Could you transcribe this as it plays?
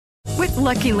With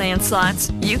Lucky Land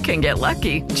Slots, you can get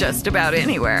lucky just about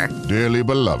anywhere. Dearly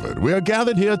beloved, we are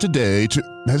gathered here today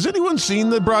to... Has anyone seen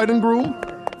the bride and groom?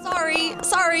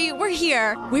 Sorry, we're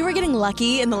here. We were getting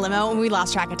lucky in the limo and we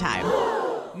lost track of time.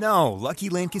 No, Lucky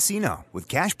Land Casino, with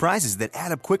cash prizes that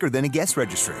add up quicker than a guest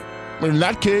registry. In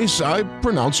that case, I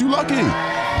pronounce you lucky.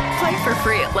 Play for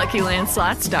free at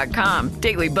LuckyLandSlots.com.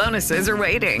 Daily bonuses are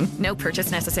waiting. No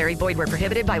purchase necessary. Void where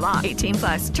prohibited by law. 18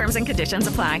 plus. Terms and conditions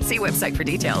apply. See website for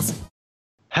details.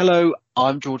 Hello,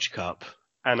 I'm George Cupp.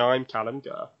 And I'm Callum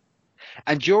Gurr.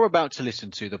 And you're about to listen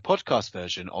to the podcast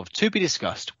version of To Be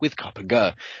Discussed with Cupp and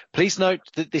Gurr. Please note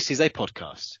that this is a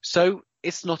podcast, so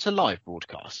it's not a live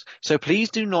broadcast. So please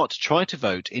do not try to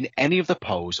vote in any of the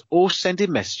polls or send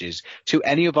in messages to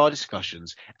any of our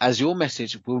discussions, as your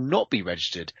message will not be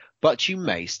registered, but you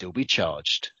may still be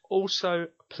charged. Also,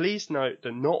 please note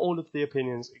that not all of the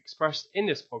opinions expressed in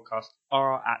this podcast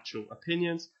are our actual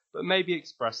opinions, but may be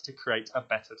expressed to create a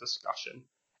better discussion.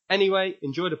 Anyway,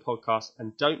 enjoy the podcast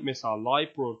and don't miss our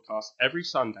live broadcast every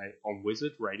Sunday on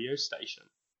Wizard Radio Station.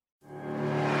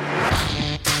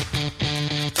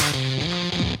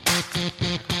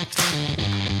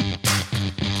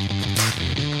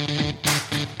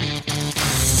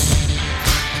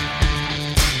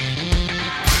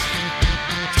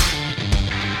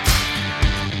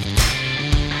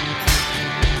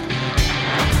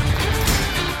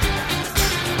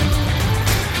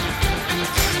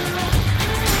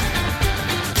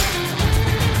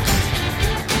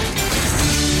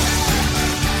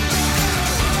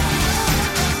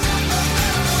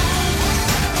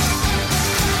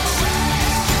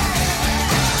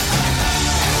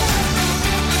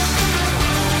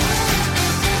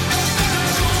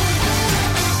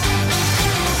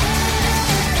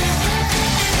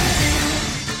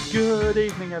 Good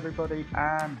evening, everybody,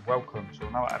 and welcome to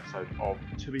another episode of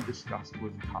To Be Discussed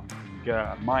with Cupp and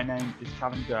Gurr. My name is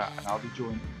Callum Gurr, and I'll be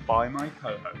joined by my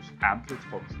co-host and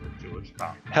sponsor, George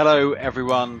Cupp. Hello,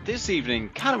 everyone. This evening,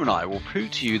 Callum and I will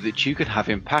prove to you that you can have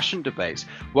impassioned debates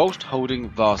whilst holding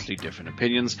vastly different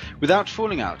opinions without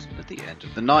falling out at the end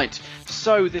of the night.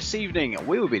 So this evening,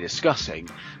 we will be discussing,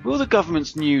 will the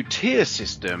government's new tier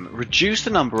system reduce the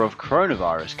number of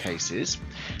coronavirus cases?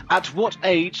 At what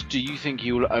age do you think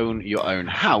you will own your own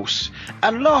house?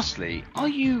 And lastly, are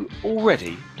you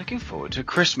already looking forward to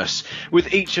Christmas?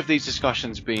 With each of these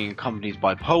discussions being accompanied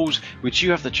by polls, which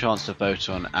you have the chance to vote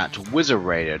on at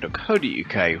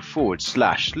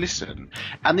wizardradio.co.uk/listen.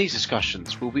 And these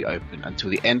discussions will be open until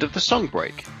the end of the song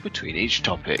break between each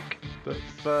topic. But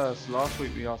first, last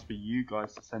week we asked for you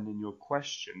guys to send in your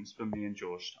questions for me and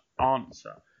George to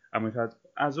answer. And we've had,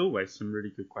 as always, some really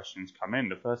good questions come in.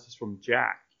 The first is from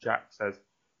Jack. Jack says,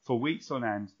 for weeks on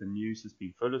end, the news has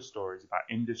been full of stories about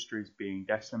industries being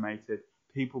decimated,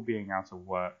 people being out of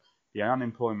work, the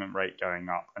unemployment rate going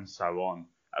up, and so on.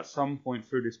 At some point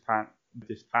through this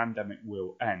pandemic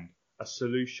will end. A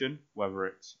solution, whether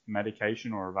it's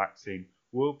medication or a vaccine,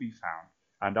 will be found,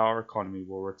 and our economy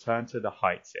will return to the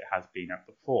heights it has been at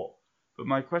before. But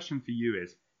my question for you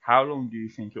is, how long do you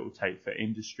think it will take for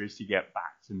industries to get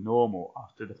back to normal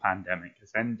after the pandemic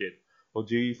has ended? Or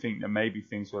do you think that maybe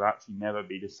things will actually never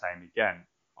be the same again?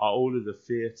 Are all of the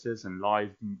theatres and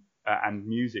live and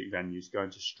music venues going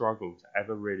to struggle to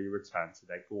ever really return to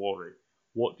their glory?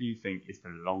 What do you think is the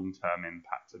long-term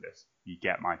impact of this? You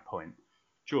get my point.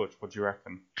 George, what do you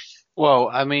reckon? Well,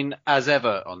 I mean, as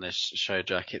ever on this show,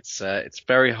 Jack, it's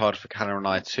very hard for Callum and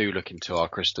I to look into our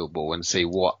crystal ball and see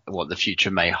what the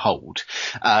future may hold.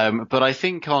 But I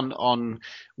think on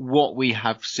what we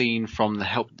have seen from the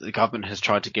help that the government has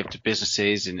tried to give to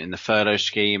businesses in the furlough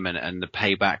scheme and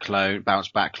the bounce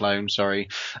back loan,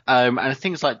 and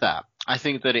things like that. I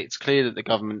think that it's clear that the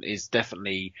government is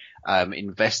definitely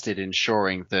invested in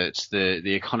ensuring that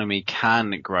the economy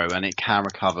can grow and it can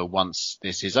recover once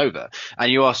this is over.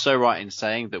 And you are so right in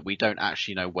saying that we don't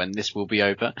actually know when this will be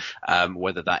over,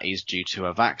 whether that is due to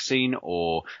a vaccine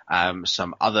or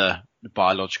some other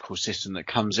biological system that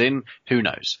comes in, who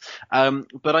knows.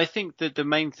 But I think that the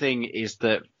main thing is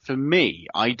that for me,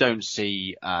 I don't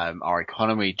see our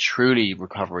economy truly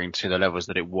recovering to the levels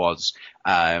that it was.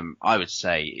 I would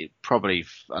say probably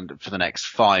for the next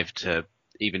 5 to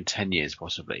even 10 years,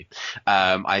 possibly.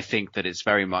 I think that it's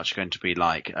very much going to be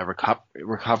like a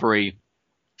recovery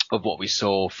of what we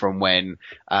saw from when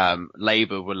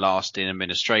Labour were last in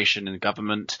administration and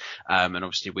government, and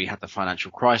obviously we had the financial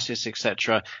crisis,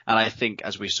 etc. And I think,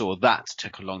 as we saw, that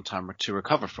took a long time to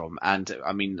recover from. And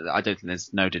I mean, I don't think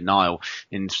there's no denial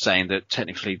in saying that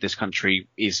technically this country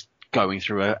is going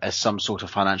through some sort of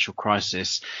financial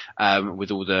crisis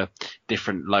with all the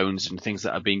different loans and things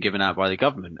that are being given out by the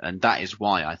government. And that is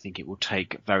why I think it will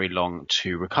take very long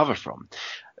to recover from.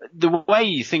 The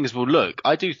way things will look,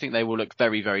 I do think they will look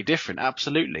very, very different.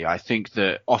 Absolutely. I think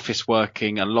that office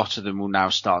working, a lot of them will now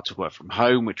start to work from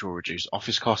home, which will reduce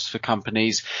office costs for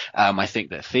companies. I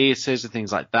think that theatres and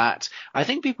things like that, I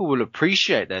think people will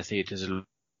appreciate their theatres a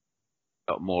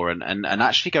lot more and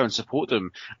actually go and support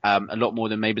them a lot more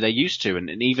than maybe they used to. And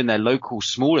even their local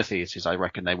smaller theatres, I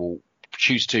reckon they will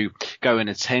choose to go and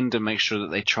attend and make sure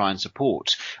that they try and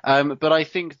support. But I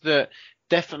think that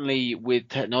definitely with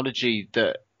technology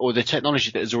the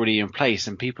technology that is already in place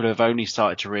and people have only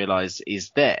started to realize is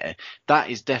there, that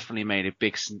has definitely made a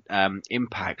big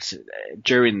impact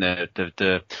during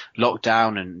the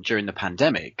lockdown and during the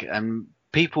pandemic. And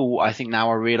people, I think,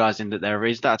 now are realizing that there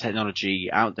is that technology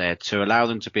out there to allow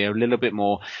them to be a little bit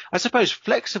more, I suppose,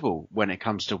 flexible when it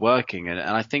comes to working. And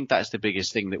I think that's the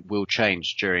biggest thing that will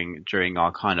change during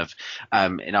our kind of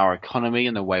in our economy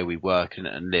and the way we work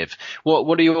and live.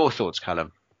 What are your thoughts,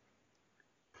 Callum?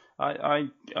 I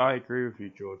agree with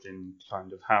you, George, in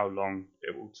kind of how long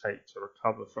it will take to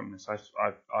recover from this.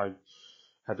 I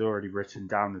had already written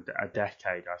down a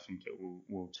decade. I think it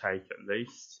will take at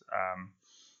least,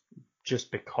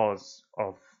 just because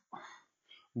of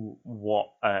what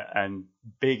and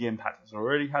big impact it's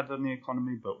already had on the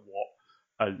economy, but what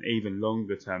an even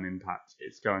longer term impact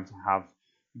it's going to have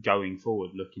going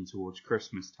forward, looking towards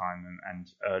Christmas time and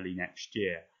early next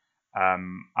year.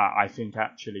 I think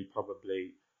actually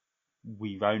probably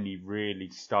we've only really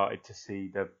started to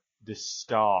see the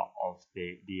start of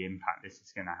the impact this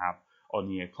is going to have on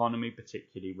the economy,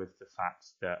 particularly with the fact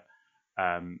that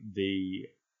the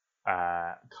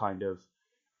kind of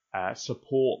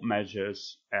support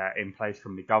measures in place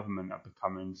from the government are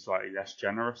becoming slightly less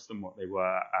generous than what they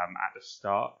were at the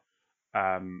start,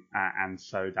 and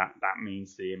so that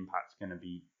means the impact's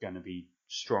going to be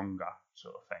stronger,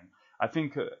 sort of thing. I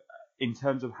think in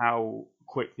terms of how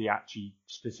quickly actually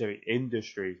specific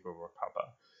industries will recover,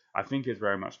 I think is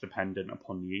very much dependent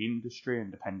upon the industry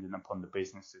and dependent upon the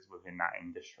businesses within that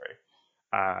industry.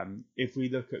 If we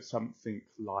look at something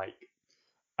like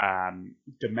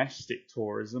domestic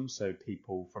tourism, so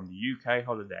people from the UK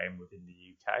holidaying within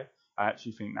the UK, I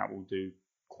actually think that will do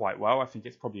quite well. I think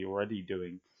it's probably already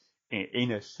doing,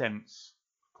 in a sense,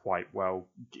 quite well,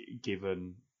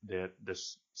 given the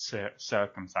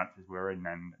circumstances we're in,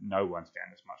 and no one's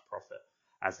getting as much profit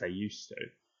as they used to.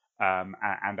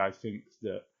 And I think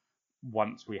that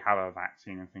once we have a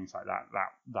vaccine and things like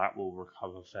that will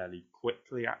recover fairly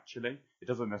quickly, actually. It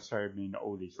doesn't necessarily mean that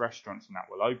all these restaurants and that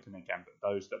will open again, but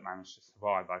those that manage to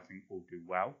survive, I think, will do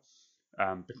well,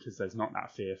 because there's not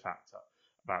that fear factor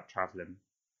about travelling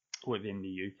within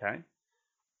the UK.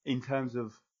 In terms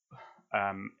of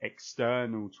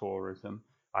external tourism,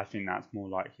 I think that's more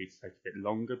likely to take a bit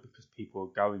longer because people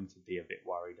are going to be a bit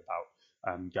worried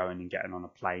about going and getting on a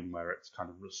plane where it's kind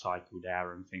of recycled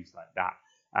air and things like that.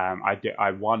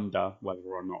 I wonder whether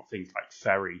or not things like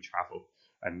ferry travel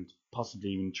and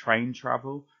possibly even train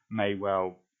travel may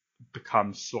well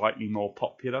become slightly more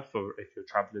popular for if you're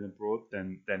travelling abroad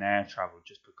than air travel,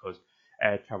 just because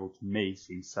air travel to me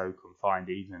seems so confined,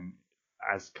 even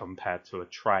as compared to a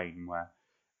train where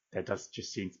there does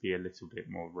just seem to be a little bit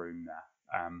more room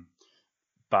there.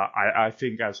 But I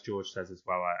think, as George says as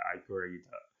well, I agree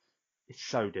that it's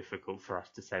so difficult for us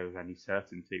to say with any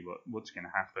certainty what's going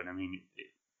to happen. I mean,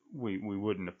 we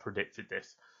wouldn't have predicted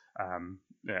this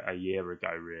a year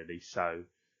ago, really. So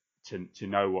to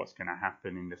know what's going to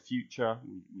happen in the future,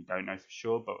 we don't know for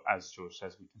sure. But as George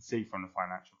says, we can see from the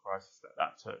financial crisis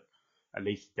that took at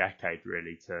least a decade,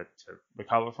 really, to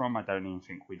recover from. I don't even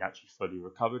think we'd actually fully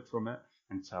recovered from it.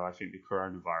 And so I think the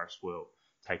coronavirus will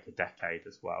take a decade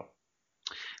as well.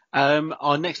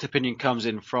 Our next opinion comes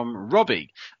in from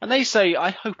Robbie, and they say, I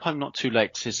hope I'm not too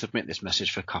late to submit this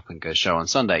message for Cup and Go show on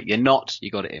Sunday. You're not.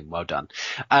 You got it in. Well done.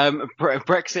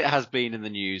 Brexit has been in the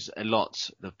news a lot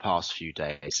the past few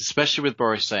days, especially with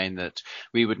Boris saying that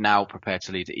we would now prepare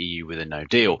to leave the EU with a no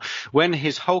deal, when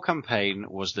his whole campaign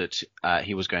was that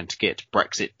he was going to get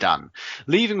Brexit done.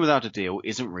 Leaving without a deal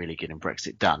isn't really getting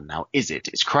Brexit done, now is it?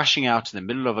 It's crashing out in the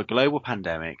middle of a global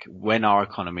pandemic when our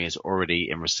economy is already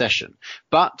in recession.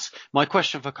 But my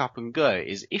question for Cup and Go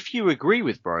is, if you agree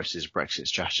with Boris's Brexit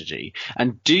strategy,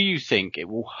 and do you think it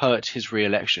will hurt his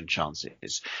re-election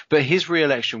chances? But his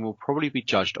re-election will probably be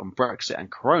judged on Brexit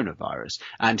and coronavirus,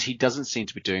 and he doesn't seem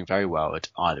to be doing very well at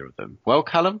either of them. Well,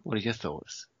 Callum, what are your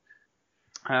thoughts?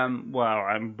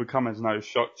 Well, become as no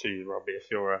shock to you, Robbie, if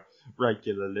you're a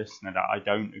regular listener, that I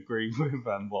don't agree with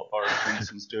what Boris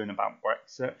Johnson's doing about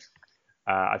Brexit.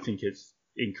 I think it's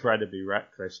incredibly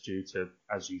reckless due to,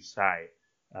 as you say,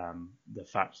 the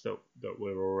fact that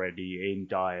we're already in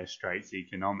dire straits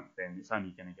economically, and it's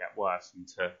only going to get worse. And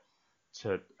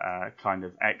to kind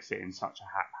of exit in such a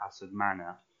haphazard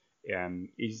manner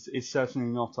is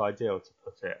certainly not ideal, to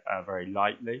put it very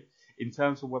lightly. In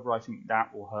terms of whether I think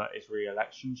that will hurt his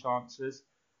re-election chances,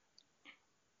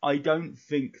 I don't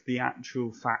think the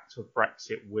actual fact of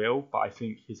Brexit will, but I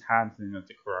think his handling of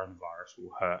the coronavirus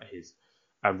will hurt his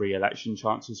re-election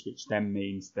chances, which then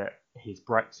means that his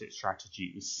Brexit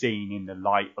strategy is seen in the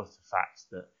light of the fact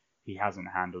that he hasn't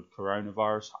handled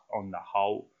coronavirus on the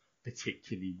whole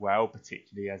particularly well,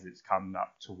 particularly as it's come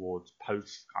up towards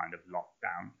post kind of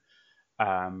lockdown.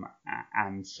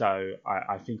 And so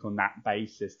I think on that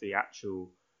basis, the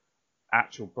actual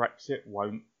Brexit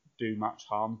won't do much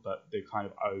harm, but the kind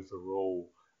of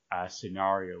overall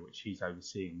scenario which he's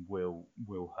overseeing will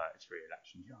hurt his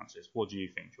re-election chances. What do you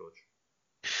think, George?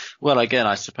 Well, again,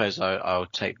 I suppose I'll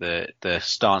take the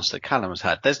stance that Callum's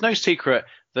had. There's no secret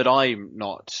that I'm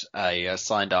not a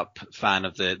signed up fan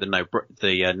of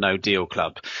the no deal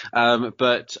club.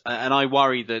 But I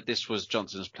worry that this was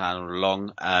Johnson's plan all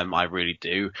along. I really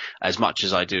do, as much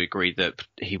as I do agree that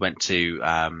he went to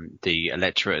the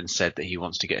electorate and said that he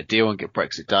wants to get a deal and get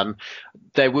Brexit done.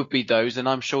 There would be those, and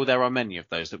I'm sure there are many of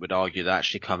those, that would argue that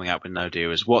actually coming out with no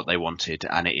deal is what they wanted,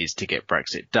 and it is to get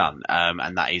Brexit done.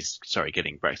 And that is,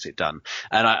 getting Brexit done.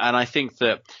 And I think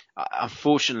that,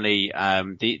 unfortunately,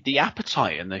 the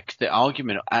appetite and the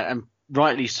argument, and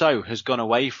rightly so, has gone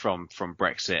away from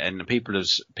Brexit, and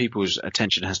people's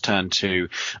attention has turned to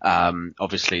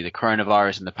obviously the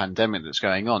coronavirus and the pandemic that's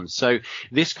going on. So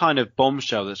this kind of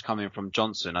bombshell that's coming from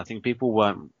Johnson, I think people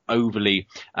weren't overly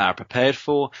prepared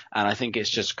for, and I think it's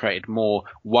just created more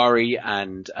worry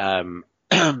and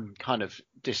kind of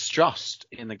distrust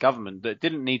in the government that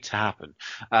didn't need to happen.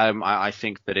 I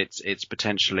think that it's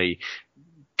potentially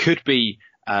could be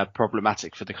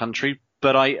problematic for the country,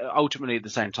 but I ultimately, at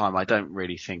the same time, I don't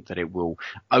really think that it will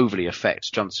overly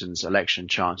affect Johnson's election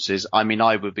chances. I mean,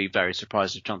 I would be very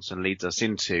surprised if Johnson leads us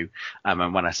into,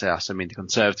 and when I say us, I mean the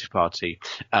Conservative Party,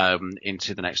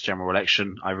 into the next general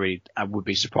election. I would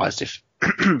be surprised if,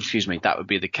 excuse me, that would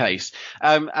be the case.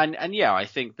 And yeah, I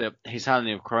think that his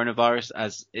handling of coronavirus,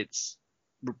 as it's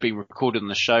been recorded on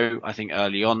the show, I think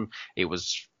early on it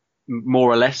was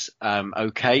more or less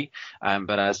okay,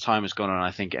 but as time has gone on,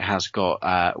 I think it has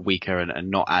got weaker and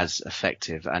not as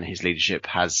effective, and his leadership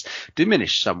has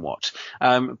diminished somewhat.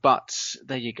 But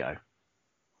there you go.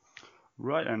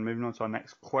 Right, and moving on to our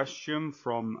next question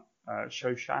from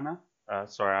Shoshana.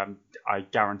 Sorry, I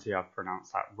guarantee I've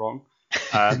pronounced that wrong.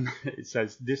 It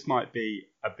says, this might be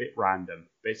a bit random,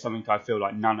 but it's something I feel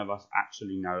like none of us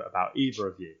actually know about either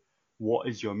of you. What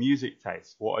is your music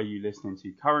taste? What are you listening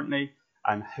to currently?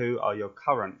 And who are your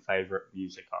current favourite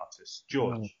music artists?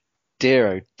 George. Oh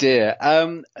dear.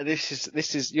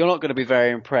 This is you're not going to be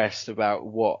very impressed about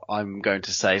what I'm going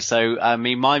to say. So, I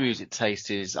mean, my music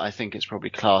taste is, I think it's probably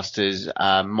classed as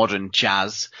modern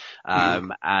jazz.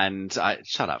 And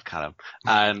shut up, Callum.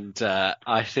 And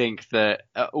I think that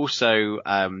also,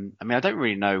 I mean, I don't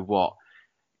really know what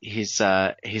his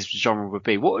genre would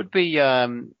be. What would be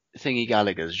Thingy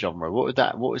Gallagher's genre? What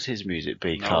would his music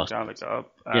be? Noel Gallagher.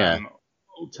 Yeah.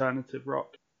 Alternative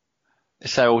rock.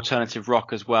 So alternative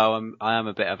rock as well. I am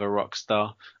a bit of a rock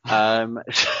star. But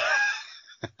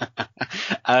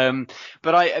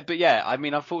yeah, I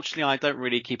mean, unfortunately, I don't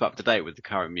really keep up to date with the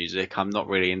current music. I'm not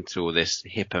really into all this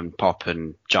hip and pop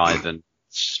and jive and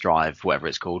strive, whatever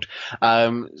it's called.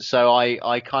 So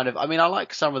I kind of, I mean, I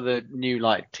like some of the new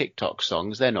like TikTok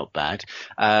songs. They're not bad.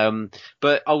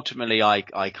 But ultimately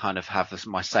I kind of have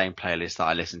my same playlist that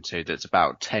I listen to that's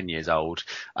about 10 years old,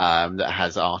 that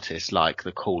has artists like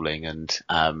The Calling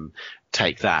and,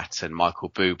 Take That and Michael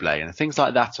Bublé and things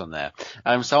like that on there.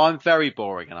 So I'm very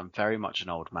boring and I'm very much an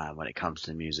old man when it comes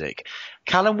to music.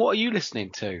 Callum, what are you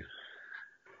listening to?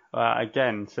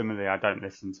 Again, similarly, I don't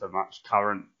listen to much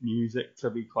current music, to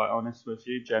be quite honest with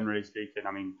you. Generally speaking,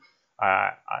 I mean,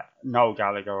 Noel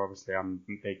Gallagher, obviously, I'm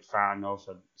a big fan of.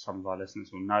 So some of our listeners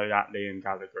will know that. Liam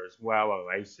Gallagher as well.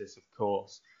 Oasis, of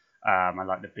course. I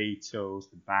like the Beatles,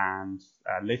 the band.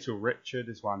 Little Richard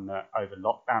is one that over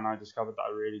lockdown I discovered that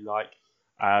I really like.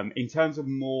 In terms of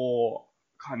more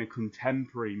kind of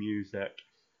contemporary music,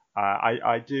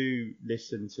 I do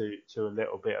listen to a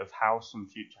little bit of house and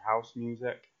future house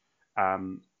music.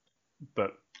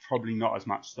 But probably not as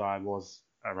much as I was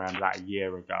around that a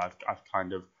year ago. I've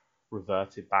kind of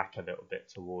reverted back a little bit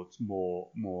towards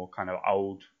more kind of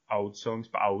old songs,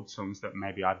 but old songs that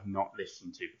maybe I've not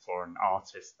listened to before, and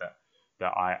artists that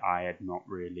that I had not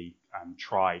really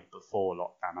tried before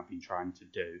lockdown. I've been trying to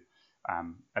do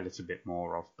a little bit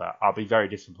more of, but I'll be very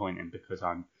disappointed because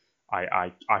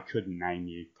I couldn't name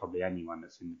you probably anyone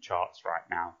that's in the charts right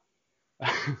now.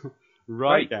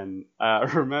 Right then,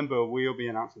 remember we'll be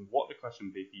announcing what the question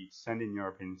will be for you to send in your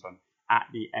opinions on at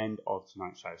the end of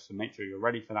tonight's show. So make sure you're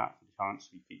ready for that, for the chance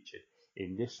to be featured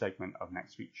in this segment of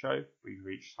next week's show. We've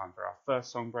reached time for our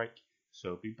first song break, so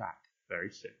we'll be back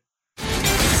very soon.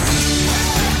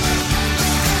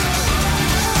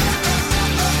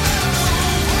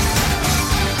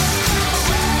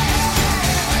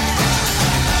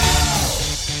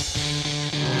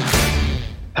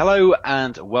 Hello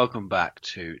and welcome back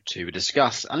to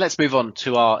Discuss, and let's move on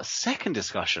to our second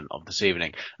discussion of this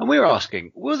evening. And we're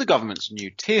asking, will the government's new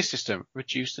tier system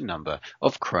reduce the number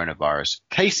of coronavirus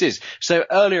cases? So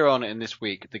earlier on in this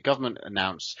week, the government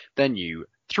announced their new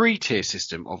 3-tier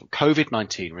system of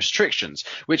COVID-19 restrictions,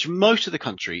 which most of the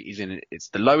country is in. It's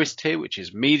the lowest tier, which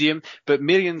is medium, but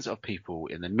millions of people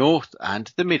in the north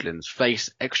and the Midlands face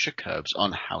extra curbs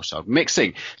on household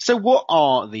mixing. So what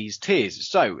are these tiers?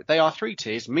 So they are 3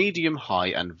 tiers: medium,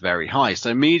 high and very high.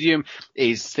 So medium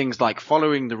is things like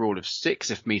following the rule of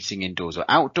 6 if meeting indoors or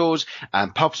outdoors,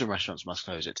 and pubs and restaurants must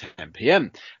close at 10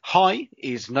 p.m. High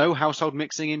is no household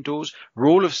mixing indoors,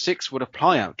 rule of 6 would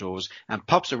apply outdoors, and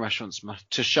pubs and restaurants must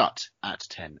to shut at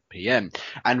 10 p.m.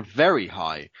 And very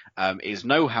high is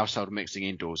no household mixing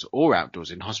indoors or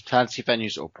outdoors in hospitality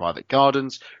venues or private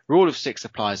gardens. Rule of 6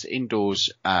 applies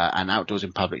indoors and outdoors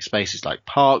in public spaces like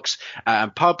parks,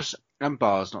 and pubs and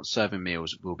bars not serving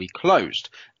meals will be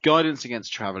closed. Guidance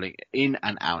against travelling in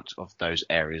and out of those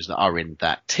areas that are in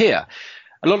that tier.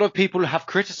 A lot of people have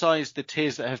criticised the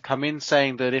tiers that have come in,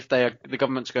 saying that if the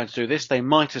government's going to do this, they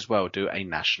might as well do a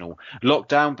national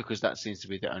lockdown, because that seems to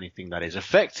be the only thing that is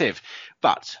effective.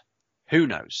 But who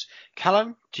knows?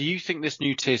 Callum, do you think this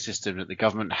new tier system that the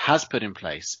government has put in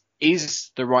place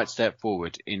is the right step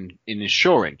forward in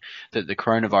ensuring that the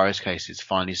coronavirus cases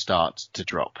finally start to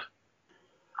drop?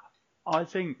 I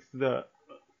think that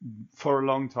for a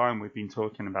long time we've been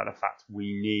talking about the fact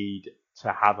we need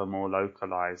to have a more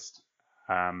localised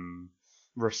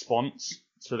response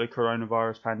to the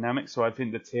coronavirus pandemic. So I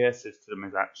think the tier system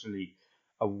is actually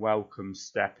a welcome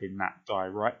step in that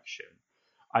direction.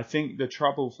 I think the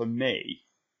trouble for me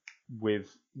with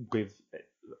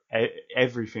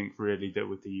everything really that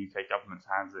with the UK government's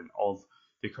handling of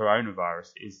the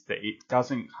coronavirus is that it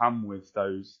doesn't come with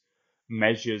those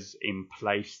measures in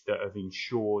place that have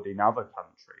ensured in other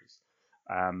countries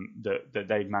that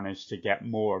they've managed to get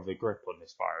more of a grip on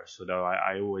this virus. Although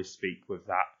I always speak with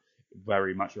that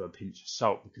very much of a pinch of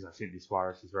salt, because I think this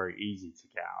virus is very easy to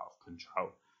get out of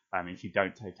control if you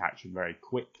don't take action very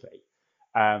quickly.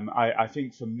 I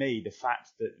think for me, the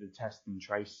fact that the test and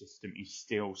trace system is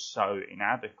still so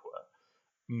inadequate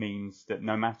means that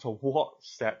no matter what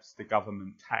steps the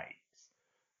government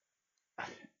takes,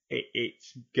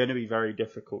 it's going to be very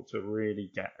difficult to really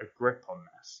get a grip on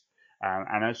this.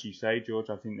 And as you say, George,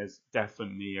 I think there's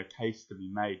definitely a case to be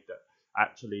made that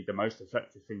actually the most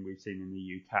effective thing we've seen in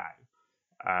the UK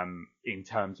in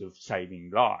terms of saving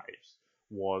lives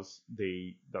was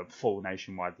the full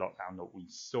nationwide lockdown that we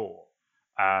saw.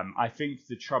 I think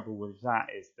the trouble with that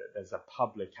is that there's a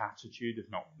public attitude of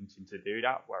not wanting to do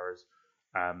that, whereas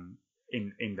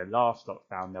in the last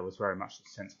lockdown there was very much a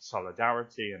sense of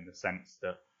solidarity and the sense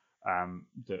that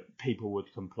that people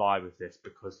would comply with this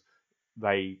because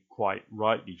they quite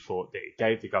rightly thought that it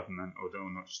gave the government, or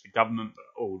not just the government, but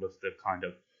all of the kind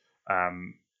of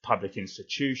public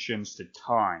institutions the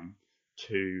time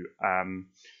to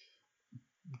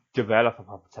develop a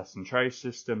proper test and trace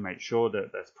system, make sure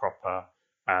that there's proper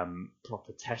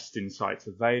testing sites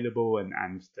available,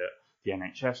 and that the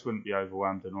NHS wouldn't be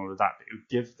overwhelmed and all of that. But it would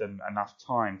give them enough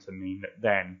time to mean that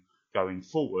then going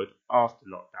forward after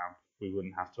lockdown, we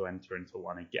wouldn't have to enter into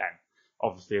one again.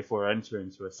 Obviously, if we're entering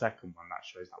into a second one, that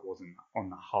shows that wasn't on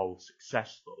the whole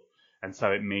successful. And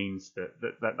so it means that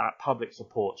public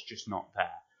support's just not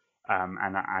there.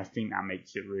 And I think that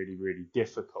makes it really, really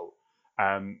difficult.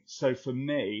 So for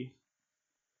me,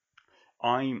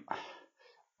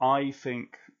 I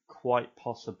think quite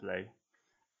possibly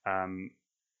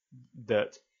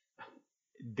that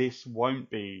this won't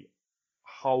be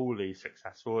wholly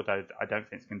successful, although I don't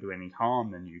think it's going to do any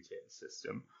harm, the new tier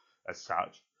system as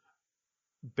such,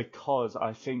 because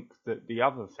I think that the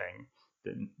other thing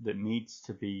that needs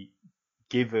to be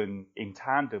given in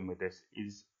tandem with this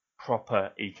is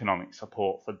proper economic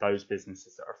support for those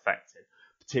businesses that are affected,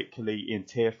 particularly in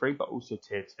tier 3, but also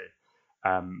tier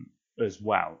 2 as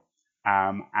well.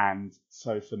 And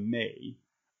so for me,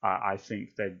 I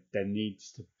think that there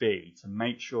needs to be, to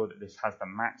make sure that this has the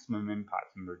maximum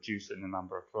impact in reducing the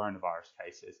number of coronavirus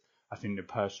cases, I think the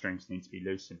purse strings need to be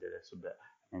loosened a little bit.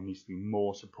 There needs to be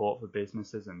more support for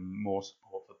businesses and more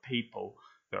support for people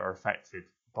that are affected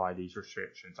by these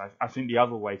restrictions. I think the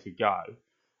other way to go,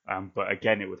 but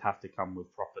again, it would have to come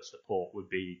with proper support, would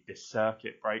be this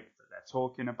circuit break that they're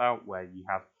talking about, where you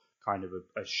have kind of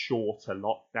a shorter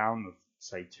lockdown of,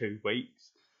 say, 2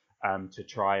 weeks, to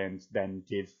try and then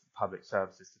give public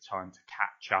services the time to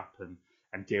catch up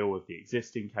and deal with the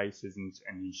existing cases and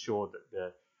ensure that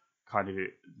the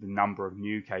number of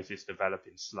new cases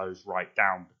developing slows right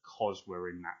down, because we're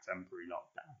in that temporary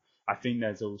lockdown. I think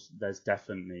there's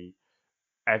definitely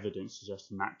evidence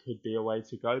suggesting that could be a way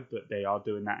to go, but they are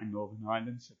doing that in Northern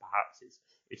Ireland, so perhaps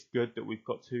it's good that we've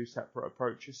got two separate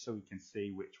approaches so we can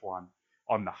see which one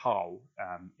on the whole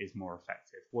is more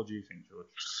effective. What do you think, George?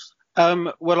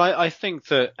 Well, I think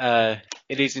that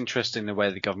it is interesting the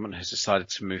way the government has decided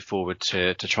to move forward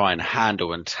to try and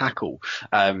handle and tackle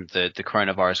the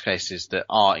coronavirus cases that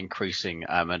are increasing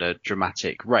at a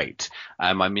dramatic rate.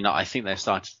 I mean, I think they're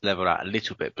starting to level out a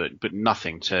little bit, but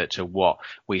nothing to what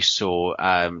we saw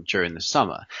during the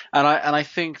summer. And I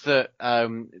think that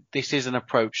this is an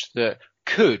approach that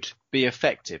could be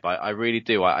effective. I really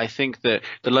do. I think that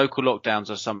the local lockdowns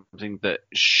are something that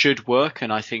should work,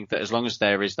 and I think that as long as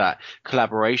there is that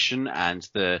collaboration and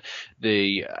the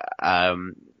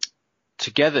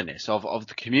togetherness of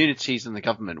the communities and the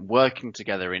government working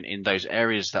together in those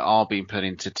areas that are being put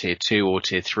into tier 2 or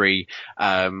tier 3,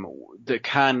 that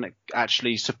can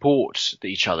actually support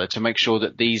each other to make sure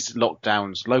that these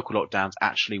lockdowns, local lockdowns,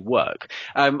 actually work.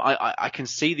 I can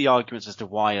see the arguments as to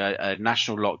why a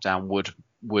national lockdown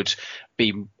would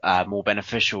be more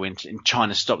beneficial in trying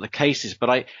to stop the cases,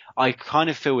 but I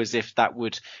kind of feel as if that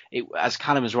would, as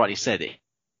Callum has rightly said,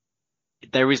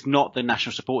 there is not the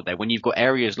national support there. When you've got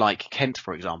areas like Kent,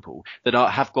 for example, that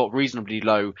have got reasonably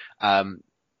low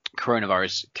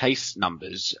coronavirus case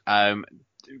numbers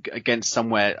against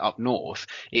somewhere up north,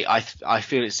 I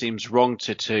feel it seems wrong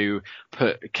to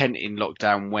put Kent in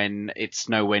lockdown when it's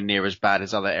nowhere near as bad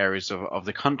as other areas of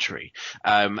the country.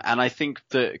 And I think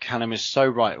that Callum is so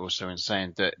right also in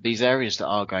saying that these areas that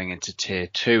are going into tier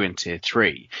 2 and tier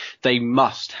 3, they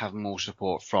must have more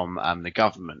support from the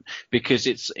government, because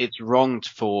it's wrong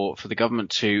for the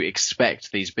government to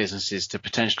expect these businesses to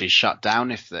potentially shut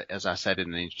down if, as I said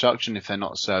in the introduction, if they're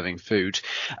not serving food,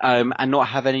 and not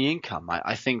have any income.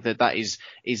 I think that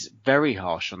is very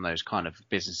harsh on those kind of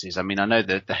businesses. I mean, I know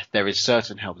that there is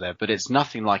certain help there, but it's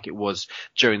nothing like it was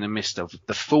during the midst of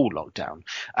the full lockdown.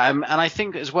 And I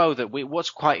think as well that what's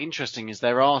quite interesting is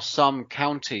there are some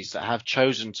counties that have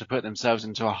chosen to put themselves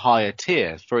into a higher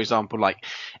tier. For example, like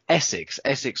Essex.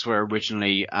 Essex were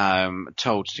originally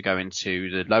told to go into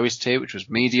the lowest tier, which was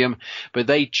medium, but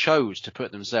they chose to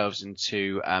put themselves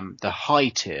into the high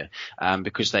tier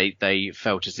because they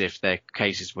felt as if their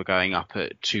cases were going up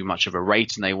at too much of a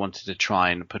rate, and they wanted to try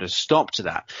and put a stop to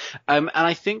that. And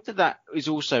I think that is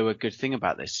also a good thing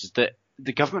about this, is that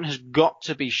the government has got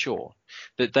to be sure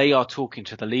that they are talking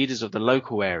to the leaders of the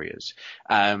local areas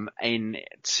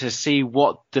to see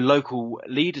what the local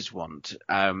leaders want,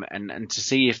 and to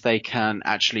see if they can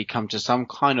actually come to some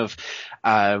kind of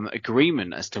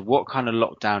agreement as to what kind of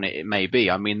lockdown it may be.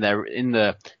 I mean, they're in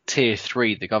the tier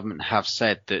 3, the government have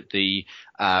said that the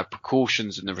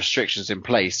precautions and the restrictions in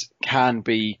place can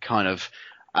be kind of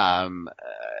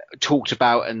talked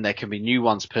about, and there can be new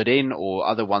ones put in, or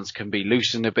other ones can be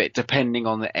loosened a bit depending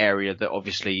on the area that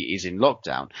obviously is in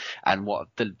lockdown and what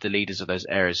the leaders of those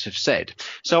areas have said.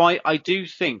 So I do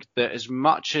think that as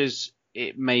much as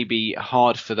it may be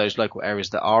hard for those local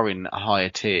areas that are in higher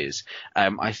tiers,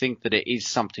 I think that it is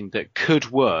something that could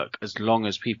work as long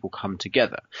as people come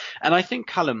together. And I think,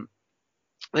 Callum,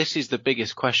 this is the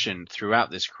biggest question throughout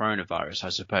this coronavirus, I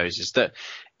suppose,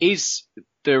 is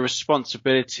the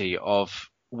responsibility of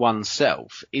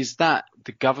oneself, is that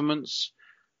the government's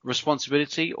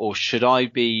responsibility, or should I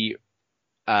be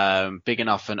big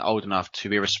enough and old enough to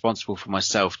be responsible for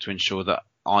myself to ensure that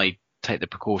I take the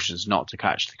precautions not to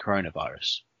catch the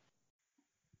coronavirus?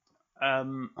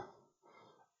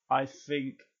 I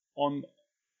think, on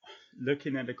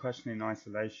looking at the question in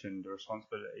isolation, the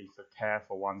responsibility for care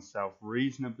for oneself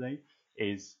reasonably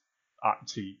is up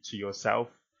to yourself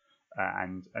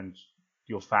and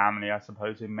your family, I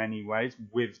suppose, in many ways,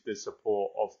 with the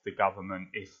support of the government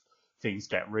if things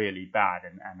get really bad,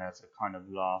 and as a kind of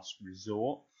last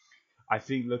resort. I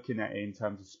think looking at it in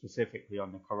terms of specifically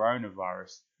on the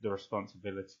coronavirus, the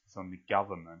responsibility is on the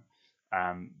government,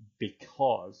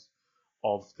 because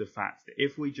of the fact that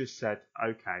if we just said,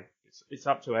 okay, it's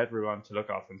up to everyone to look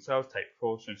after themselves, take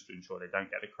precautions to ensure they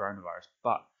don't get the coronavirus.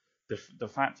 But the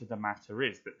fact of the matter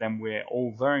is that then we're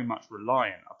all very much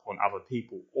reliant upon other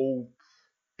people all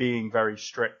being very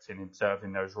strict in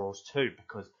observing those rules too,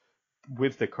 because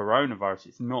with the coronavirus,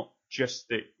 it's not just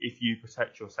that if you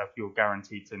protect yourself, you're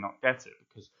guaranteed to not get it,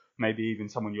 because maybe even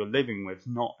someone you're living with is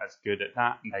not as good at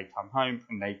that, and they come home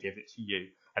and they give it to you,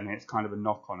 and then it's kind of a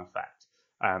knock-on effect.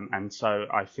 And so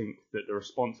I think that the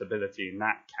responsibility in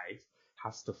that case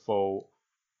has to fall.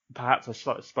 Perhaps I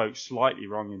spoke slightly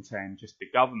wrong in saying just the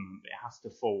government. It has to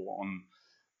fall on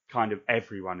kind of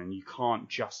everyone, and you can't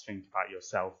just think about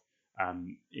yourself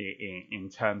in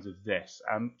terms of this.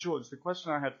 George, the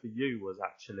question I had for you was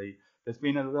actually, there's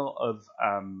been a lot of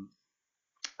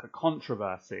a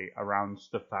controversy around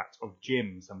the fact of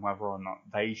gyms and whether or not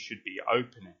they should be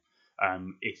opening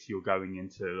if you're going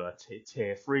into a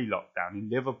tier 3 lockdown. In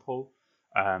Liverpool,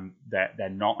 they're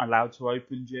not allowed to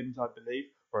open gyms, I believe,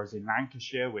 whereas in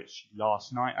Lancashire, which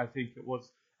last night I think it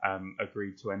was,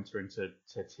 agreed to enter into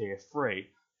tier 3,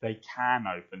 they can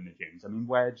open the gyms. I mean,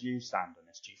 where do you stand on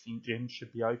this? Do you think gyms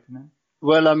should be opening?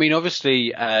 Well, I mean,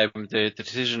 obviously, the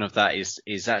decision of that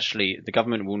is actually the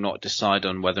government will not decide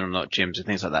on whether or not gyms and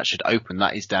things like that should open.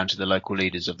 That is down to the local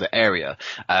leaders of the area,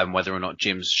 whether or not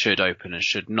gyms should open and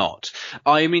should not.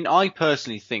 I mean, I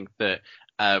personally think that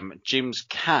gyms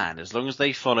can, as long as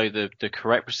they follow the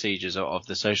correct procedures of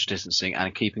the social distancing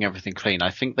and keeping everything clean.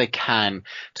 I think they can,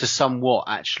 to somewhat,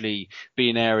 actually be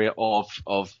an area of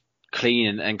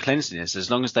clean and cleanliness, as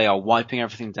long as they are wiping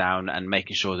everything down and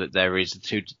making sure that there is a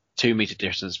 2 meter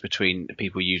distance between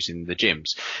people using the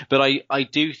gyms. But I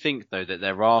do think, though, that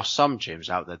there are some gyms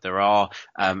out there that are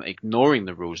ignoring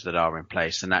the rules that are in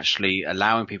place and actually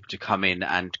allowing people to come in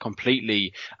and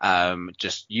completely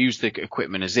just use the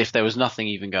equipment as if there was nothing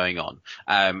even going on.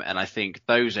 And I think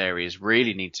those areas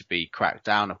really need to be cracked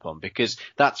down upon, because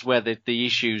that's where the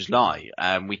issues lie.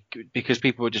 Because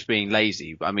people are just being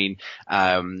lazy. I mean,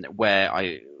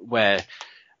 where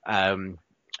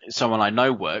someone I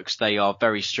know works, they are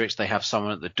very strict. They have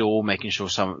someone at the door making sure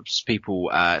some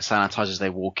people sanitize as they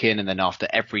walk in, and then after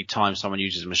every time someone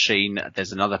uses a machine,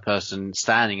 there's another person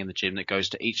standing in the gym that goes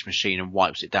to each machine and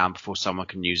wipes it down before someone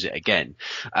can use it again.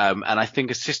 And I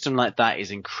think a system like that is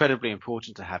incredibly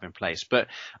important to have in place. But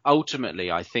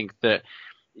ultimately, I think that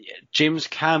gyms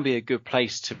can be a good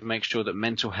place to make sure that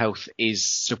mental health is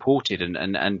supported,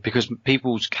 and because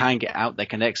people can get out, they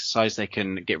can exercise, they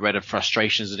can get rid of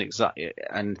frustrations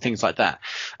and things like that.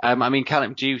 I mean,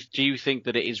 Callum, do you think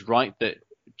that it is right that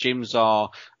gyms are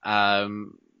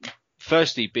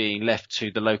firstly being left to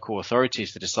the local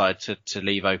authorities to decide to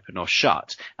leave open or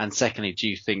shut, and secondly, do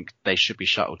you think they should be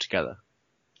shut altogether?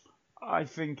 I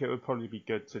think it would probably be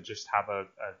good to just have a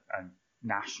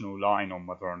national line on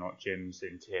whether or not gyms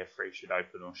in tier 3 should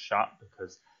open or shut,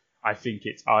 because I think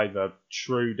it's either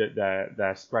true that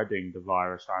they're spreading the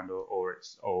virus around, or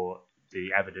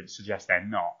the evidence suggests they're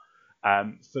not.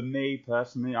 For me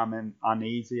personally, I'm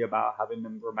uneasy about having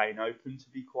them remain open, to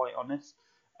be quite honest,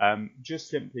 just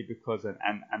simply because,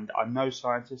 and I know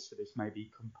scientists, so this may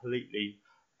be completely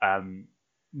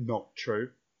not true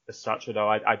as such, although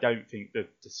I don't think that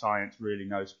the science really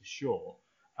knows for sure.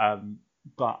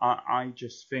 But I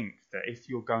just think that if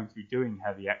you're going to be doing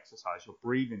heavy exercise, your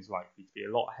breathing's likely to be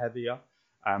a lot heavier,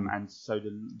 and so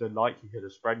the likelihood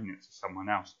of spreading it to someone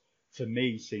else, for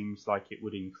me, seems like it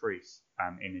would increase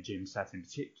in a gym setting,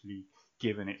 particularly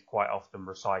given it's quite often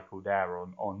recycled air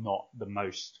or not the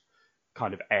most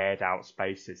kind of aired out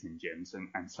spaces in gyms,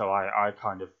 and so I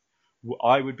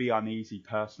would be uneasy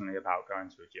personally about going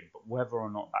to a gym, but whether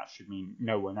or not that should mean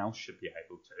no one else should be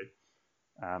able to.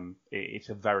 It's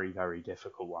a very, very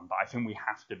difficult one, but I think we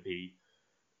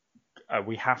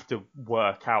have to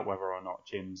work out whether or not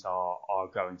gyms are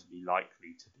going to be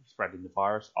likely to be spreading the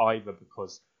virus, either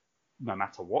because no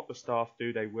matter what the staff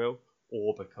do, they will,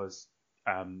 or because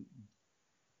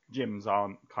gyms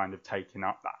aren't kind of taking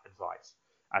up that advice,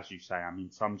 as you say. I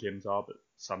mean, some gyms are, but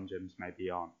some gyms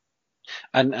maybe aren't.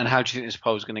 And how do you think this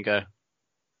poll is going to go?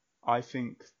 I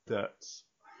think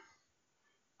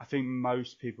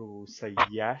most people will say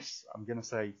yes. I'm going to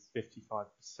say 55%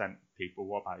 of people.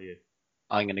 What about you?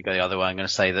 I'm going to go the other way. I'm going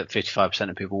to say that 55%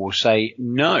 of people will say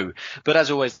no. But as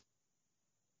always,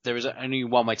 there is only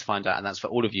one way to find out, and that's for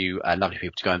all of you lovely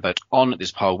people to go and vote on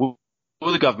this poll.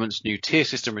 Will the government's new tier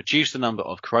system reduce the number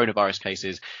of coronavirus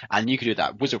cases? And you can do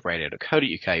that at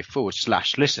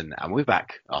wizardradio.co.uk/listen. And we'll be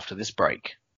back after this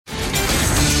break.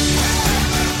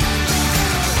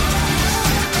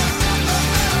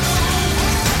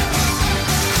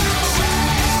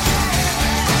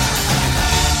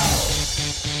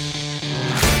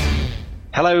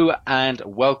 Hello and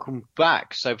welcome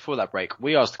back. So before that break,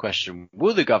 we asked the question,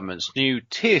 will the government's new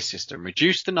tier system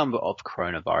reduce the number of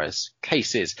coronavirus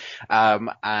cases?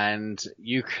 And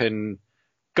you can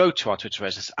go to our Twitter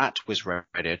address at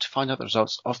WizRadio to find out the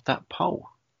results of that poll.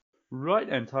 Right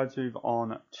then, time to move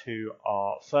on to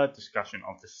our third discussion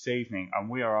of this evening. And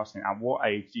we are asking, at what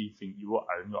age do you think you will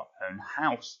own your own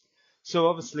house? So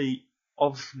obviously,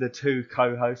 of the two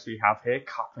co-hosts we have here,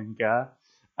 Cup and Ger,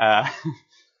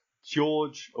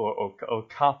 George, or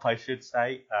Cup, I should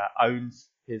say, owns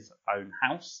his own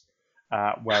house,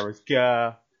 whereas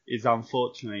Ger is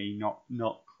unfortunately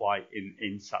not quite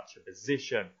in such a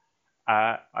position.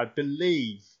 I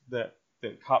believe that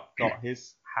Cup got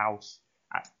his house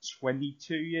at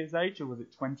 22 years age, or was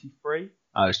it 23?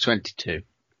 I was 22.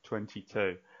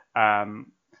 22.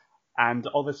 And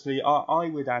obviously, I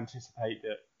would anticipate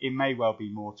that it may well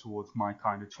be more towards my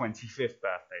kind of 25th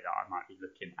birthday that I might be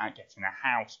looking at getting a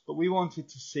house. But we wanted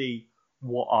to see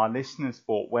what our listeners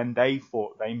thought when they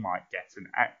thought they might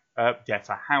get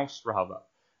a house, rather.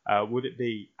 Would it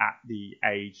be at the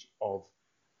age of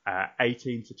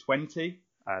 18 to 20,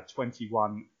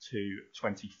 21 to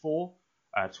 24,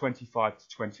 25 to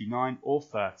 29, or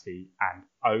 30 and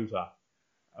over?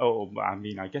 Oh, I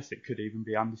mean, I guess it could even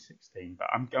be under 16, but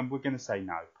we're going to say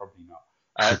no, probably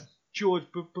not. George,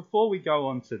 before we go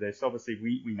on to this, obviously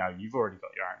we know you've already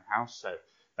got your own house, so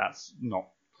that's not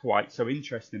quite so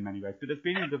interesting in many ways. But there's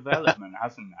been a development,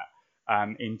 hasn't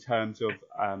there, in terms of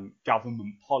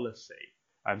government policy.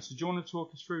 So do you want to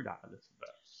talk us through that a little bit?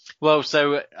 Well,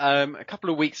 so a couple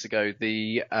of weeks ago,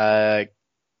 the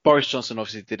Boris Johnson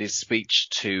obviously did his speech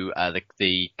to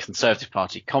the Conservative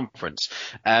Party conference,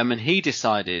 and he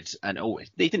decided,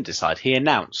 he didn't decide, he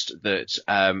announced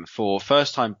that for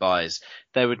first-time buyers,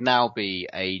 there would now be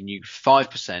a new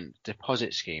 5%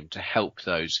 deposit scheme to help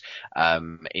those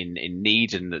in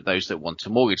need and those that want a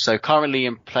mortgage. So currently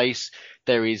in place,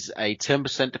 there is a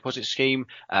 10% deposit scheme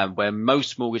where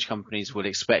most mortgage companies would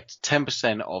expect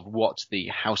 10% of what the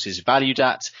house is valued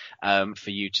at for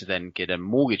you to then get a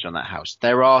mortgage on that house.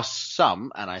 There are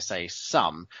some, and I say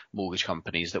some, mortgage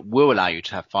companies that will allow you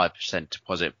to have 5%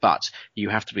 deposit, but you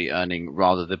have to be earning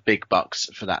rather the big bucks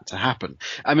for that to happen.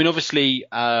 I mean, obviously,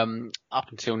 up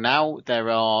until now, there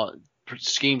are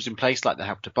schemes in place like the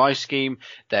Help to Buy scheme.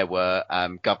 There were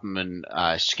government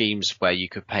schemes where you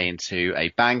could pay into a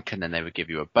bank and then they would give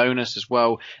you a bonus as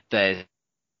well. There's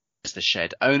the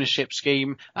shared ownership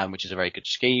scheme, which is a very good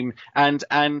scheme, and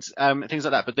things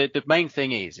like that. But the main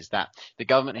thing is that the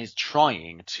government is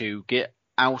trying to get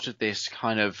out of this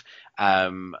kind of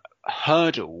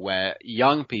hurdle where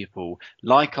young people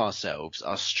like ourselves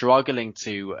are struggling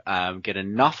to get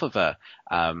enough of a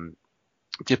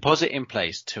deposit in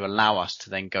place to allow us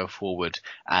to then go forward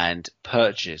and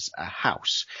purchase a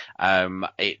house.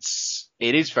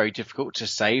 It is very difficult to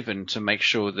save and to make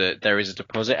sure that there is a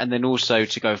deposit, and then also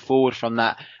to go forward from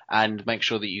that and make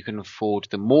sure that you can afford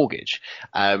the mortgage.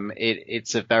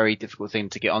 It's a very difficult thing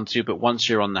to get onto, but once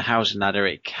you're on the housing ladder,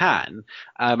 it can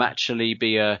actually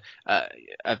be a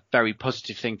very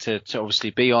positive thing to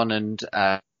obviously be on, and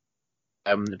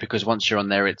because once you're on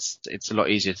there, it's a lot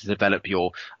easier to develop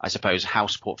your, I suppose,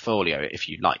 house portfolio, if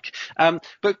you like.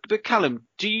 But Callum,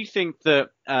 do you think that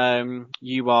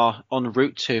you are en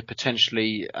route to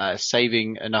potentially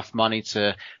saving enough money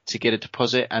to get a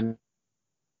deposit? And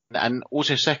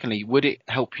also, secondly, would it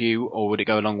help you, or would it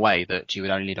go a long way that you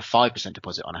would only need a 5%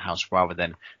 deposit on a house rather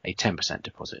than a 10%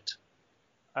 deposit?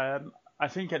 I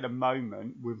think at the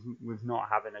moment, with not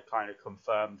having a kind of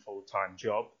confirmed full-time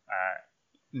job,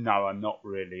 no, I'm not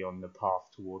really on the path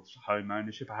towards home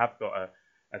ownership. I have got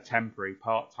a temporary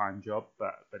part-time job,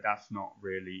 but that's not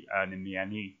really earning me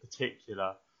any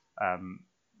particular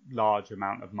large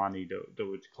amount of money that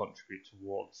would contribute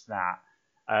towards that.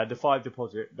 The 5%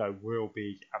 deposit, though, will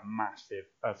be a massive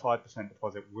 5%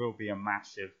 deposit will be a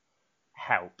massive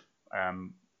help.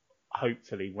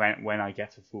 Hopefully, when I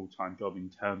get a full-time job, in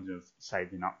terms of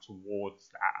saving up towards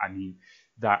that, I mean,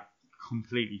 that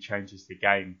completely changes the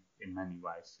game in many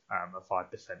ways, a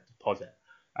 5% deposit,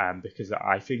 because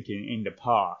I think in the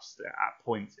past at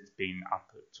points it's been up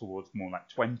towards more like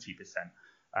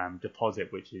 20%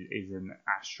 deposit, which is an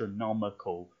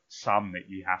astronomical sum that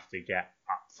you have to get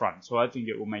up front. So I think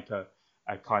it will make a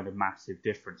kind of massive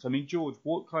difference. I mean, George,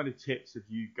 what kind of tips have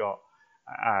you got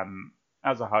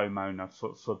as a homeowner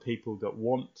for people that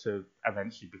want to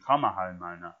eventually become a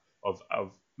homeowner,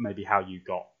 of maybe how you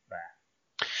got there?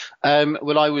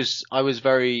 Well, I was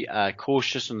very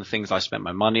cautious on the things I spent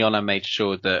my money on. I made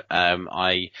sure that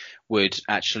I would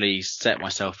actually set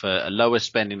myself a lower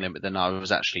spending limit than I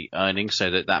was actually earning,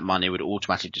 so that money would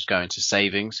automatically just go into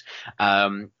savings.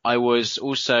 I was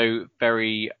also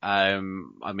very, I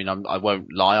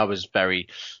won't lie, I was very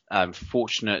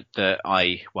fortunate that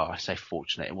I say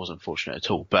fortunate, it wasn't fortunate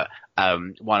at all, but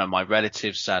one of my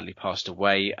relatives sadly passed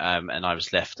away, and I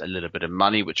was left a little bit of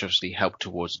money, which obviously helped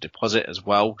towards a deposit as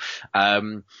well.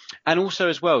 And also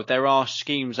as well, there are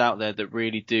schemes out there that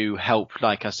really do help,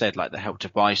 like I said, like the Help to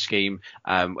Buy scheme.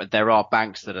 There are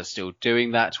banks that are still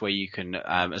doing that, where you can,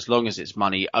 as long as it's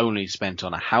money only spent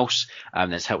on a house,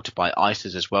 there's Help to Buy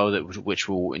ISAs as well, which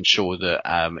will ensure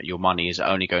that your money is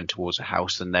only going towards a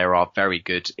house, and there are very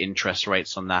good interest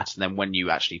rates on that. And then when you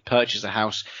actually purchase a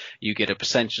house, you get a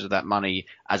percentage of that money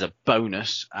as a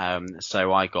bonus.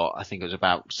 So I think it was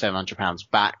about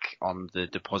 £700 back on the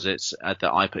deposits that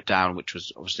I put down, which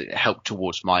was obviously helped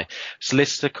towards my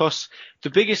solicitor costs. The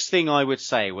biggest thing I would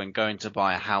say when going to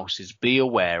buy a house is be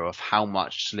aware of how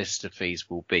much solicitor fees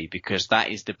will be, because that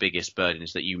is the biggest burden.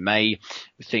 Is that you may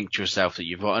think to yourself that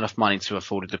you've got enough money to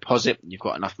afford a deposit, you've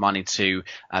got enough money to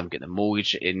get the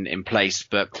mortgage in place,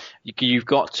 but you've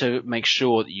got to make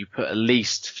sure that you put at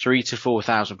least £3,000 to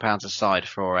 £4,000 aside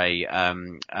for a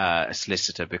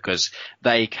solicitor, because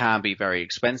they can be very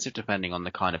expensive depending on the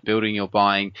kind of building you're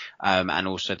buying, and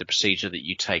also the procedure that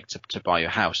you take to buy your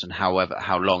house, and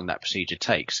how long that procedure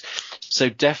takes. So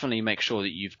definitely make sure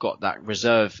that you've got that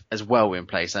reserve as well in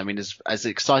place. I mean, as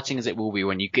exciting as it will be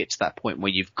when you get to that point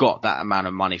where you've got that amount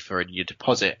of money for your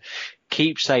deposit,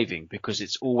 keep saving, because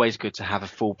it's always good to have a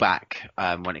fallback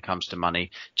when it comes to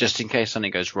money, just in case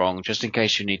something goes wrong, just in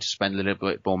case you need to spend a little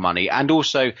bit more money. And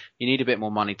also you need a bit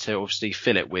more money to obviously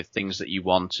fill it with things that you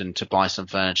want, and to buy some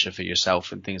furniture for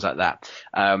yourself and things like that.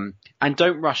 And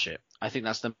don't rush it. I think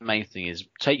that's the main thing, is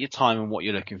take your time on what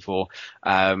you're looking for.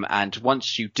 And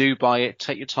once you do buy it,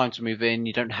 take your time to move in.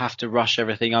 You don't have to rush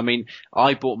everything. I mean,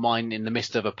 I bought mine in the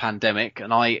midst of a pandemic,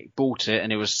 and I bought it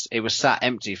and it was sat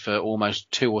empty for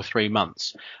almost 2 or 3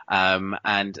 months.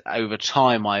 And over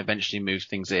time, I eventually moved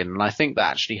things in. And I think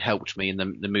that actually helped me in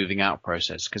the moving out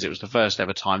process, because it was the first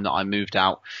ever time that I moved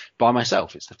out by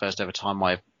myself. It's the first ever time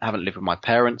I haven't lived with my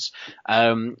parents.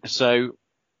 So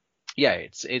yeah,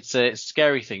 it's a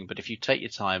scary thing, but if you take your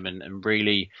time and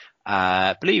really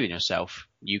believe in yourself,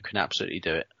 you can absolutely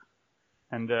do it.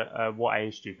 And what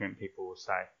age do you think people will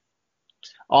say?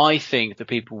 I think that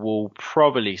people will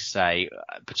probably say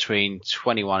between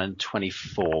 21 and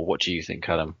 24. What do you think,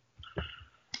 Adam?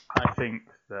 I think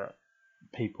that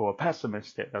people are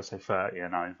pessimistic. They'll say 30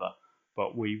 and over.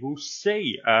 But we will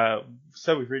see.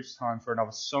 So we've reached time for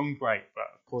another song break. But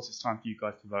of course, it's time for you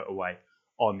guys to vote away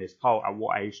on this poll. At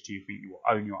what age do you think you will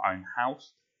own your own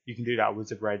house? You can do that at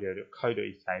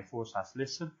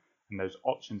wizardradio.co.uk/listen. And those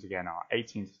options again are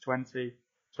 18 to 20,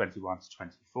 21 to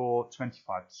 24,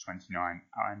 25 to 29,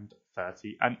 and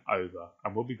 30 and over.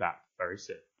 And we'll be back very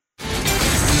soon.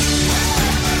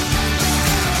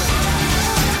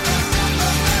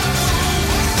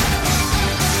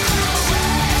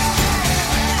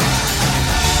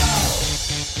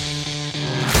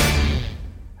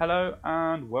 Hello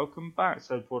and welcome back.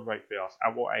 So before the break, we asked,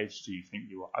 at what age do you think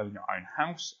you will own your own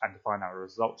house? And to find out the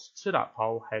results to that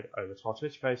poll, head over to our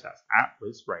Twitter page. That's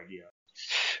 @WizRadio.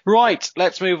 Right,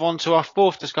 let's move on to our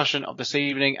fourth discussion of this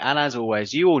evening. And as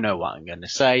always, you all know what I'm going to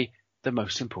say, the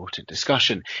most important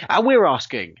discussion. And we're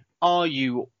asking, are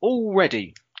you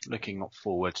already looking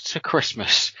forward to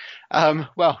Christmas?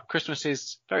 Well, Christmas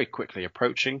is very quickly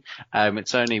approaching.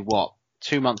 It's only,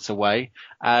 2 months away,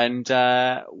 and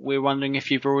we're wondering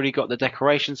if you've already got the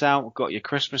decorations out, got your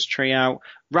Christmas tree out,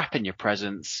 wrapping your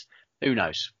presents. Who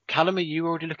knows? Callum, are you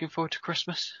already looking forward to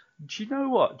Christmas? Do you know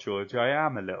what, George? I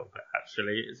am a little bit,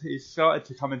 actually. It's started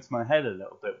to come into my head a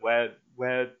little bit, where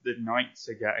the nights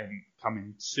are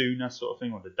coming sooner, sort of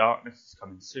thing, or the darkness is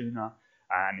coming sooner,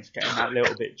 and it's getting that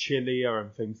little bit chillier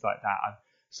and things like that. I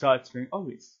started to think,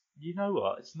 you know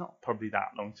what? It's not probably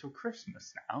that long till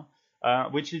Christmas now.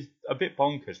 Which is a bit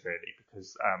bonkers, really,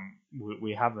 because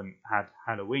we haven't had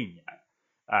Halloween yet.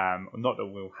 Not that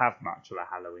we'll have much of a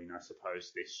Halloween, I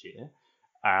suppose, this year.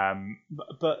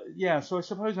 But yeah, so I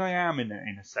suppose I am, in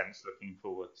a sense, looking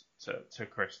forward to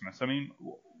Christmas. I mean,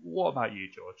 what about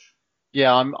you, George?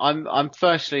 Yeah, I'm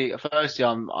firstly,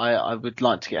 I would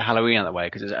like to get Halloween out of the way,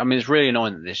 because it's really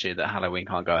annoying this year that Halloween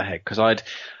can't go ahead, because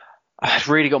I'd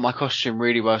really got my costume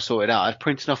really well sorted out. I'd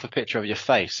printed off a picture of your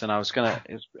face, and I was gonna.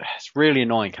 It's really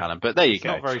annoying, Callum. But there you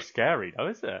go. It's not very scary, though,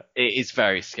 is it? It is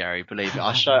very scary, believe it.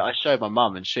 I showed my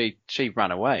mum, and she ran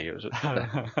away. It was.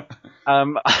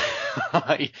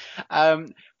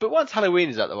 But once Halloween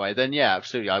is out the way, then yeah,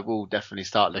 absolutely, I will definitely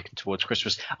start looking towards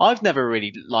Christmas. I've never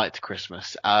really liked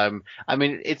Christmas. I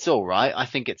mean, it's all right. I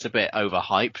think it's a bit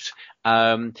overhyped.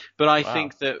 But I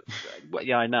think that,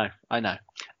 yeah, I know.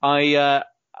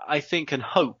 I think and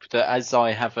hope that as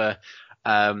I have a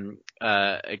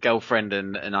girlfriend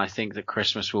and I think that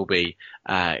Christmas will be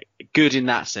good in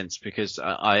that sense, because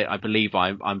I believe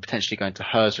I'm potentially going to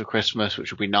hers for Christmas,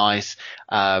 which will be nice.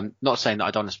 Not saying that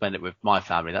I don't want to spend it with my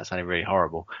family. That sounded really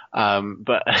horrible.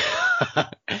 But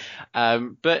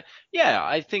yeah,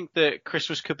 I think that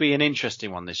Christmas could be an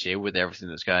interesting one this year with everything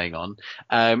that's going on.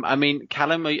 I mean,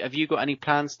 Callum, have you got any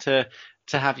plans to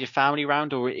have your family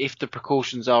round, or if the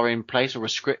precautions are in place or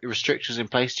restrictions in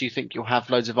place, do you think you'll have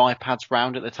loads of iPads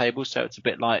round at the table, so it's a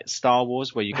bit like Star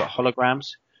Wars where you've got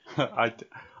holograms? To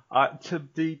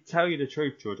tell you the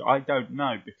truth, George, I don't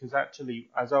know, because actually,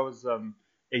 as I was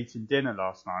eating dinner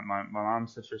last night, my mum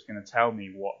said she was going to tell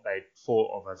me what they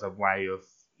thought of as a way of,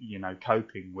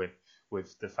 coping with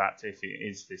the fact if it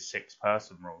is this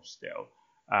 6-person rule still,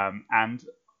 and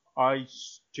I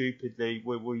stupidly,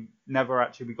 we never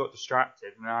actually, we got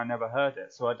distracted and I never heard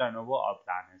it. So I don't know what our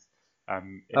plan is,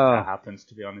 if that happens,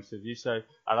 to be honest with you. So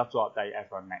I'll have to update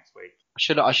everyone next week.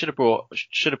 I should have brought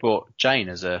Jane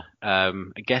as a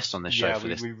guest on this show for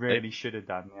this. We really should have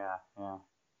done. Yeah.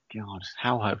 God,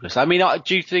 how hopeless. I mean,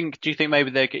 do you think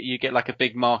maybe you get like a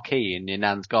big marquee in your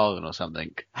nan's garden or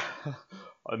something?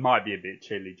 It might be a bit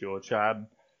chilly, George.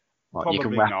 What, you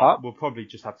can wrap not. up? We'll probably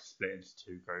just have to split into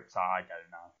 2 groups. I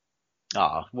don't know.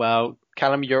 Well,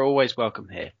 Callum, you're always welcome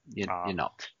here. You're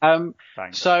not.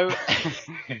 Thanks. So,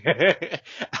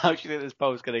 how do you think this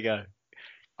poll's going to go?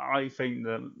 I think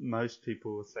that most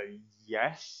people will say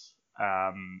yes.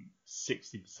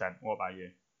 60%. What about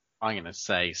you? I'm going to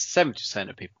say 70%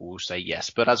 of people will say yes.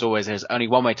 But as always, there's only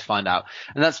one way to find out.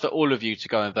 And that's for all of you to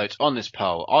go and vote on this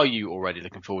poll. Are you already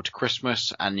looking forward to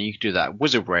Christmas? And you can do that at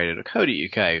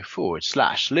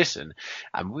wizardradio.co.uk/listen.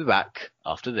 And we'll be back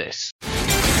after this.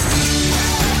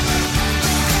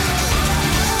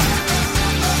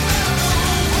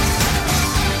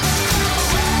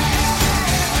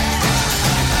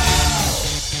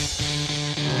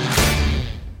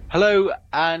 Hello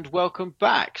and welcome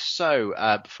back. So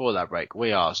before that break,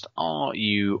 we asked, are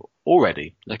you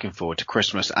already looking forward to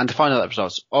Christmas? And to find out the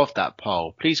results of that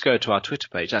poll, please go to our Twitter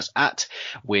page. That's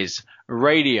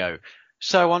 @WizRadio.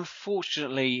 So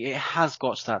unfortunately, it has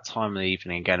got to that time of the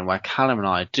evening again where Callum and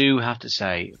I do have to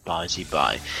say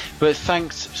bye-bye. But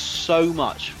thanks so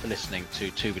much for listening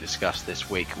to Be Discussed this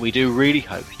week. We do really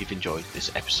hope you've enjoyed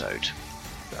this episode.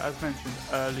 So as mentioned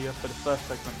earlier, for the first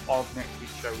segment of next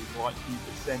week's show, we'd like you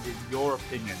to send in your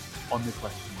opinion on the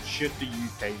question, should the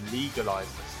UK legalise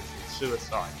assisted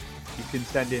suicide? You can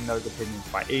send in those opinions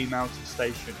by email to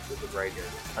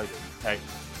station@wizardradio.co.uk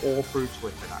or through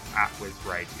Twitter at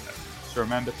 @WizRadio. So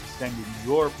remember to send in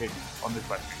your opinion on the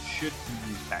question, should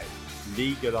the UK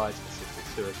legalise assisted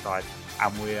suicide?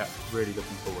 And we're really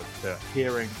looking forward to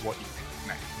hearing what you think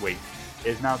next week. It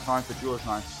is now time for George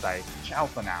and I to say ciao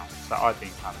for now. So I've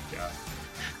been Callum Joe.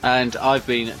 And I've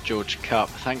been George Cup.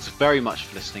 Thanks very much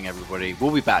for listening, everybody. We'll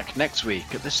be back next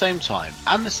week at the same time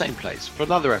and the same place for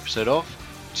another episode of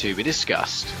To Be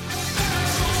Discussed.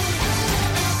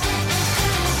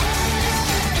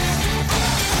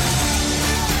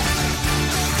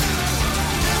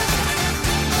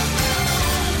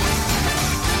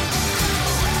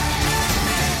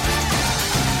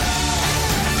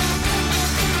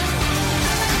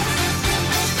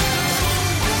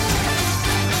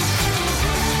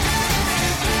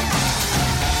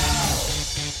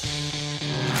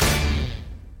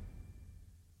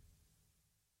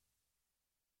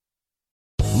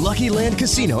 Lucky Land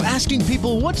Casino, asking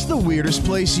people, what's the weirdest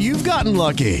place you've gotten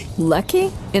lucky?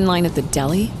 Lucky? In line at the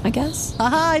deli, I guess?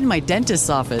 Aha, in my dentist's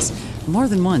office. More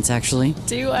than once, actually.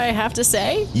 Do I have to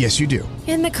say? Yes, you do.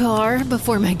 In the car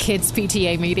before my kids'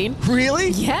 PTA meeting. Really?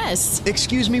 Yes.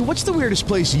 Excuse me, what's the weirdest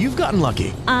place you've gotten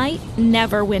lucky? I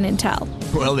never win and tell.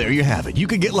 Well, there you have it. You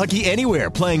can get lucky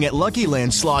anywhere, playing at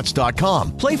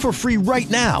LuckyLandSlots.com. Play for free right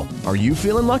now. Are you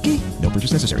feeling lucky? No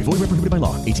purchase necessary. Void where prohibited by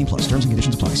law. 18+. Terms and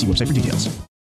conditions apply. See website for details.